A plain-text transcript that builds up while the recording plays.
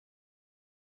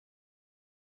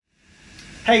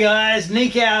Hey guys,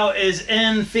 Nikau is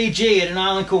in Fiji at an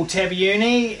island called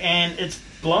Taveuni, and it's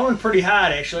blowing pretty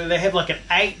hard actually. They have like an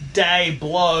 8-day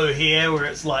blow here where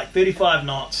it's like 35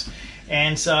 knots.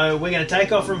 And so we're going to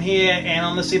take off from here, and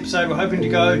on this episode we're hoping to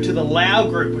go to the Lau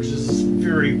group, which is this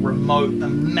very remote,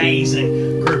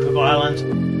 amazing group of islands.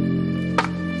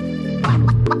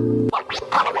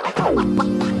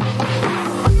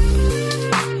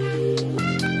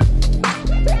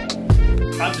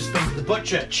 I've just been to the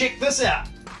butcher. Check this out.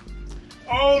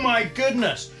 Oh my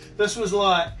goodness. This was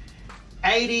like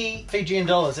 80 Fijian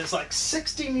dollars. It's like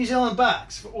 60 New Zealand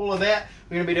bucks for all of that.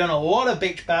 We're going to be doing a lot of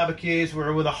beach barbecues.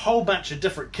 We're with a whole bunch of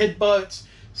different kid boats.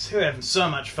 So we're having so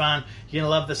much fun. You're going to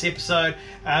love this episode.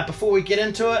 Before we get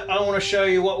into it, I want to show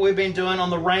you what we've been doing on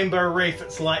the Rainbow Reef.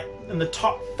 It's like in the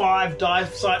top 5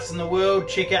 dive sites in the world.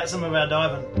 Check out some of our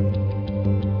diving.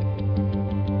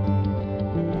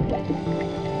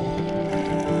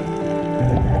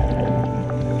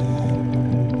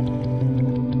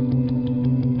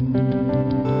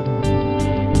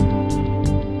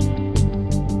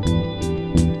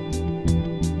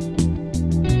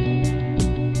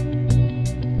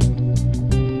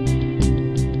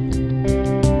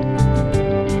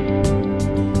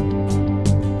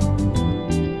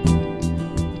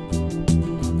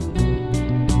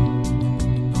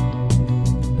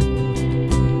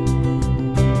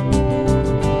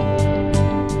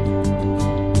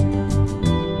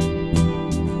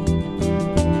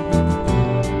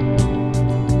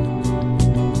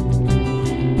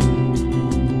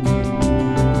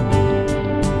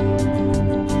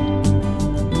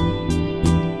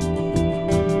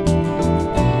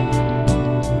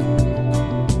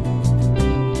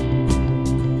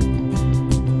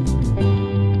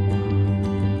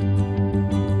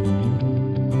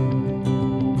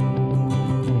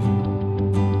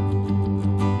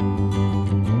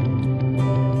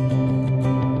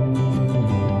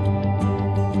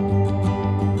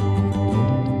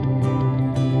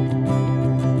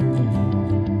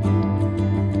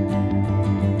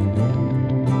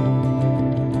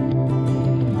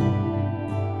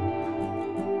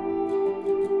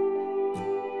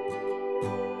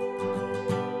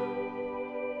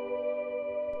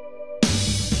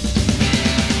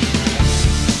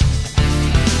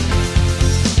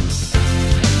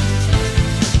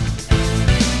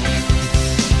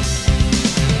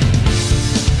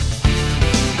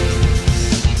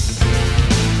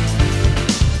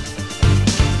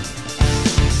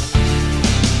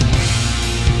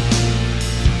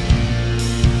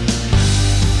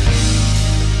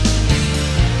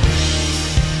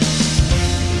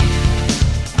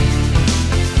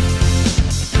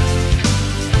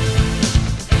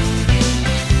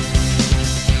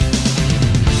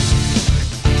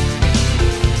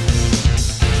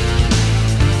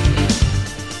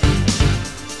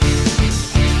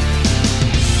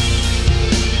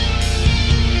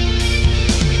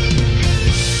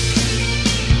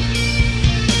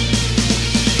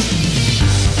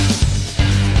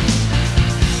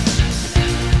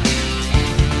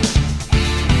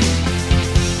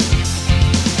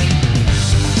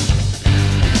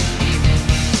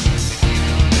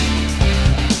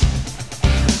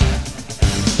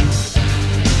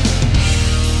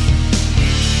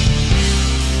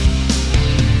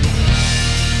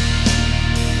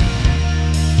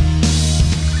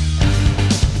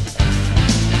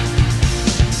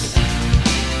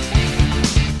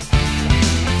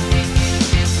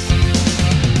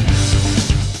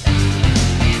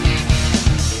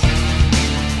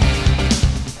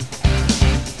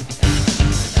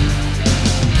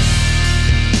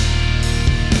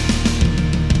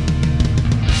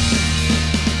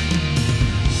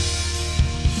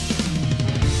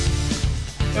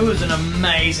 It was an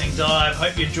amazing dive.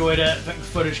 Hope you enjoyed it. I think the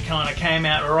footage kind of came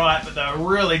out alright, but they were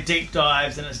really deep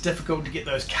dives, and it's difficult to get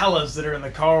those colours that are in the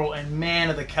coral, and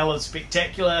man are the colours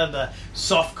spectacular. The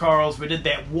soft corals. We did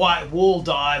that white wall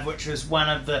dive, which is one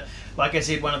of the, like I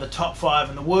said, one of the top 5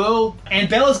 in the world. And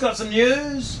Bella's got some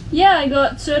news. Yeah, I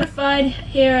got certified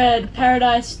here at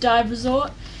Paradise Dive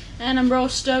Resort, and I'm real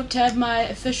stoked to have my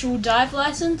official dive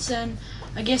license, and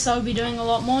I guess I'll be doing a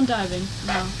lot more diving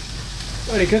now.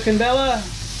 What are you cooking, Bella?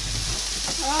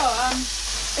 Oh,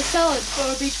 a salad for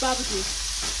a beach barbecue.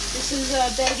 This is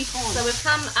baby corn. So we've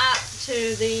come up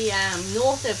to the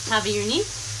north of Taveuni.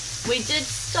 We did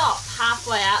stop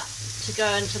halfway up to go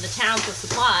into the town for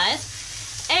supplies,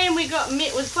 and we got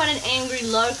met with quite an angry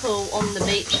local on the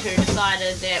beach who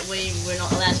decided that we were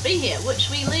not allowed to be here, which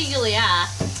we legally are.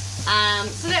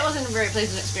 So that wasn't a very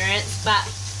pleasant experience, but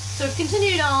so we've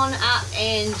continued on up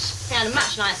and found a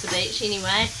much nicer beach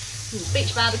anyway.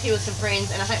 beach barbecue with some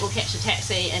friends, and I think we'll catch a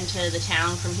taxi into the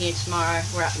town from here tomorrow.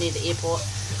 We're up near the airport.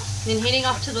 Then heading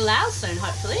off to the Laos soon,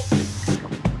 hopefully.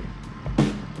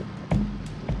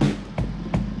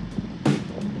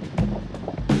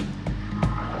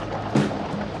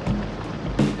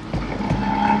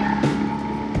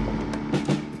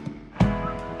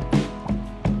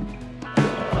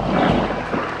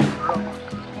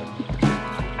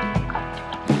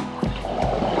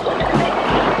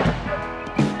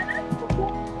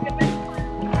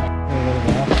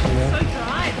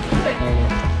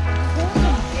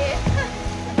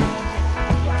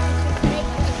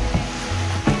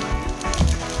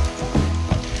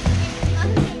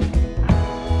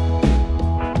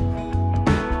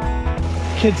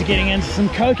 Kids are getting into some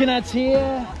coconuts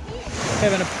here,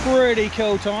 having a pretty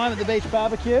cool time at the beach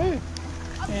barbecue,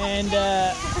 and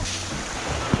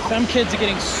some kids are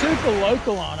getting super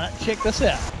local on it. Check this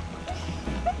out.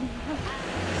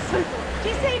 Do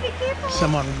you say be careful?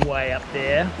 Someone way up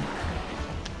there.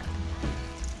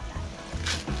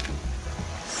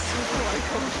 Super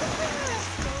local.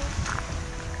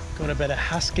 Got a bit of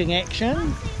husking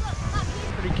action.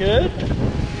 Pretty good. Good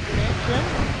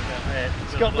action.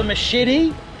 It's got the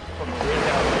machete.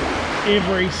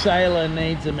 Every sailor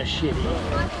needs a machete. Rip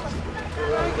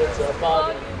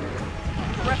off.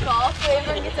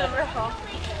 Everyone gets a rip off.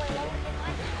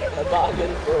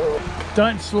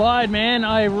 Don't slide, man.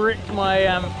 I wrecked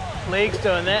my legs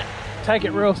doing that. Take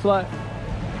it real slow.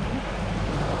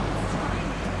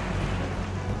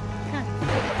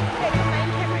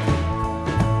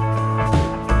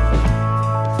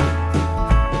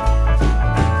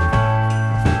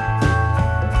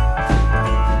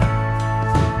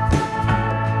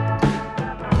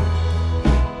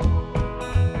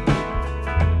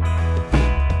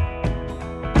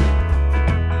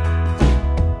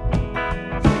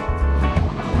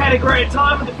 Had a great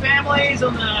time with the families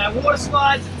on the water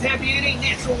slides at Tab Beauty,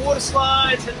 natural water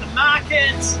slides, hit the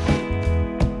markets.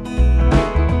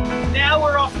 Now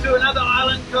we're off to another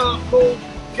island called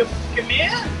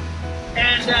Khmer,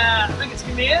 and I think it's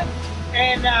Khmer,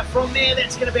 and from there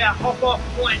that's going to be our hop-off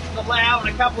point to the Lao in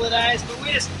a couple of days, but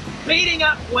we're just beating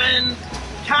upwind,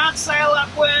 can't sail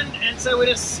upwind, and so we're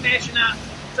just smashing up.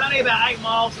 It's only about 8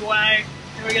 miles away,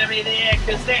 and we're going to be there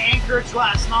because that anchorage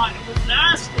last night, it was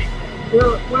nasty.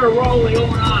 We're rolling all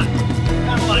night,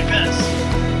 kind of like this.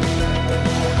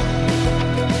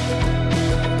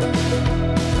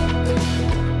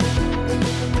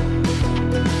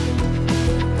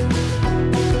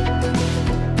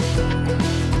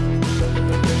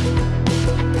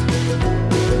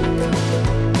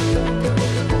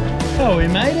 Oh, we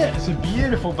made it. It's a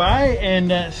beautiful bay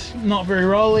and it's not very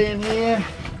rolly in here.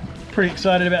 Pretty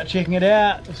excited about checking it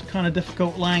out. It's kind of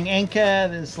difficult laying anchor.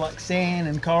 There's like sand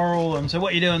and coral, and so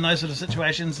what you do in those sort of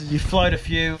situations is you float a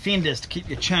few fenders to keep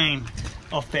your chain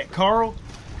off that coral.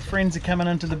 Friends are coming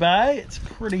into the bay. It's a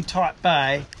pretty tight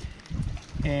bay,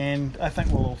 and I think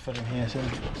we'll all fit in here, so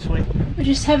sweet. We're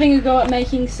just having a go at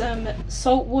making some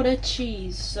saltwater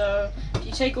cheese. So if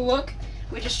you take a look,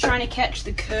 we're just trying to catch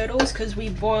the curdles because we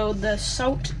boiled the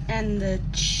salt and the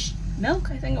milk.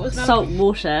 I think it was milk. Salt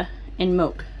water and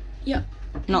milk. Yep.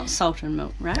 Not salt and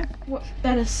milk, right? What?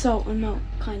 That is salt and milk,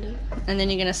 kind of. And then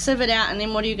you're going to sieve it out, and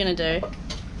then what are you going to do?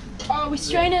 Oh, we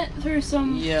strain it through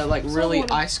some... Yeah, like really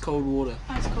water. ice cold water.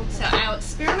 Ice cold So water. our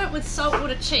experiment with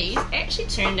saltwater cheese actually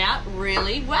turned out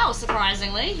really well,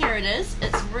 surprisingly. Here it is.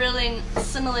 It's really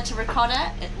similar to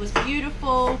ricotta. It was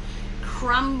beautiful,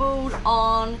 crumbled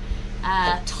on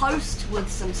toast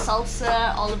with some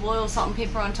salsa, olive oil, salt and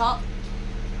pepper on top.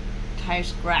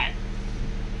 Tastes great.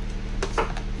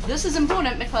 This is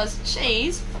important because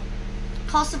cheese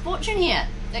costs a fortune here.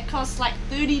 It costs like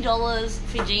 $30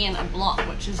 Fijian a block,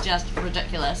 which is just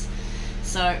ridiculous.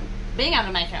 So being able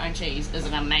to make our own cheese is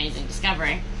an amazing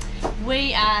discovery.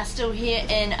 We are still here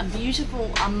in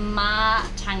beautiful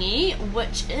Amatangi,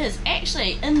 which is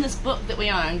actually in this book that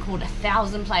we own called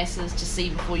 1,000 Places to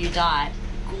See Before You Die.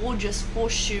 Gorgeous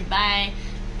horseshoe bay,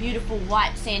 beautiful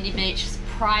white sandy beach,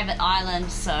 private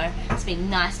island, so it's been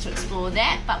nice to explore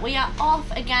that. But we are off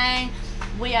again.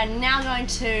 We are now going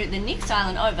to the next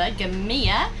island over,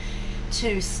 Gamea,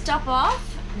 to stop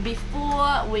off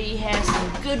before we have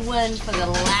some good wind for the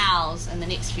Laos in the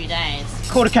next few days.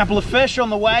 Caught a couple of fish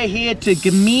on the way here to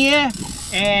Gamea,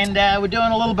 and we're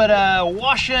doing a little bit of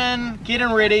washing,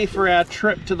 getting ready for our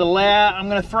trip to the Lao. I'm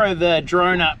going to throw the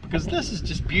drone up because this is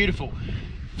just beautiful.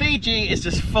 Fiji is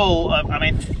just full of,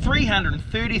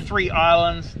 333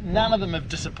 islands. None of them have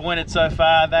disappointed so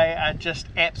far. They are just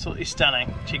absolutely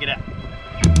stunning. Check it out.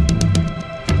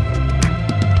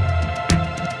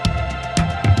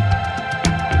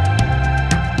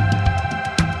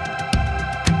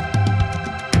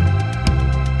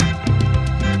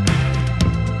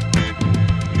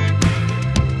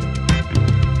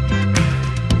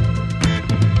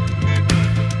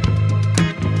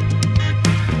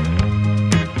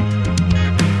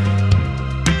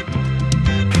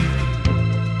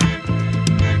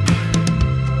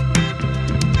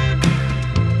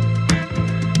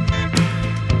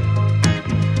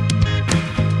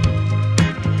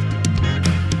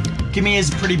 Waimea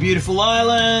is a pretty beautiful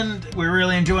island. We're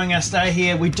really enjoying our stay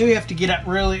here. We do have to get up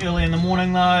really early in the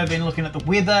morning though. I've been looking at the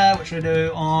weather, which I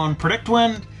do on Predict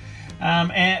Wind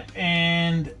app,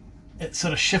 and it's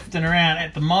sort of shifting around.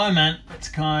 At the moment, it's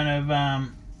kind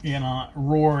of you know,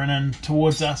 roaring in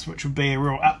towards us, which would be a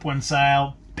real upwind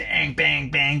sail. Bang,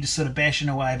 bang, bang, just sort of bashing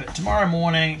away. But tomorrow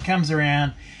morning it comes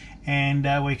around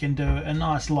and we can do a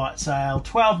nice light sail,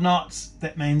 12 knots.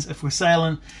 That means if we're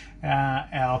sailing,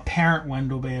 our apparent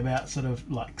wind will be about sort of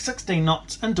like 16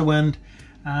 knots into wind,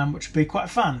 which would be quite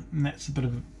fun, and that's a bit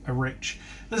of a reach.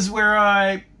 This is where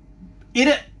I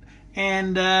edit,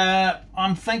 and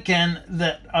I'm thinking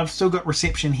that I've still got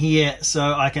reception here so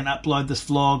I can upload this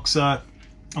vlog, so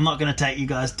I'm not going to take you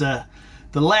guys to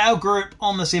the Lao group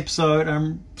on this episode.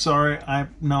 I'm sorry, I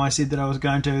know I said that I was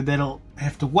going to. That'll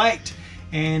have to wait,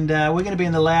 and we're going to be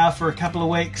in the Lao for a couple of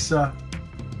weeks, so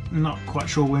I'm not quite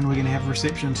sure when we're going to have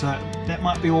reception, so that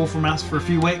might be all from us for a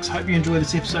few weeks. Hope you enjoy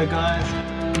this episode,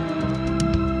 guys.